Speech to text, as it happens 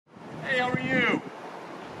Hey, how are you?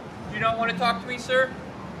 You don't want to talk to me, sir?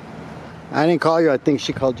 I didn't call you. I think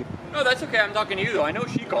she called you. No, that's okay. I'm talking to you, though. I know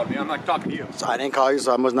she called me. I'm not talking to you. So I didn't call you,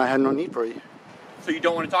 so I must not have no need for you. So you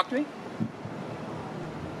don't want to talk to me?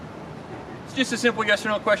 It's just a simple yes or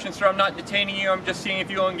no question, sir. I'm not detaining you. I'm just seeing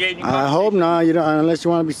if you'll engage in conversation. I hope not. You don't, unless you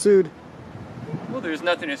want to be sued. Well, there's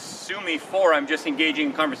nothing to sue me for. I'm just engaging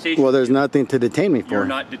in conversation. Well, there's nothing to detain me for. You're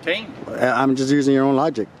not detained. I'm just using your own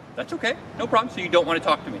logic. That's okay. No problem. So you don't want to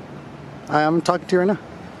talk to me? I'm talking to you right now.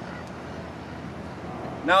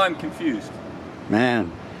 Now I'm confused. Man,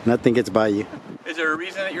 nothing gets by you. Is there a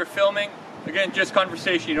reason that you're filming? Again, just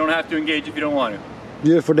conversation. You don't have to engage if you don't want to.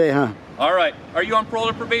 Beautiful day, huh? All right. Are you on parole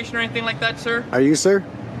or probation or anything like that, sir? Are you, sir?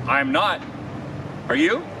 I'm not. Are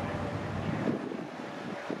you?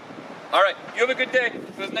 All right. You have a good day.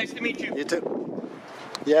 It was nice to meet you. You too.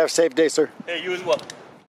 You have a safe day, sir. Hey, you as well.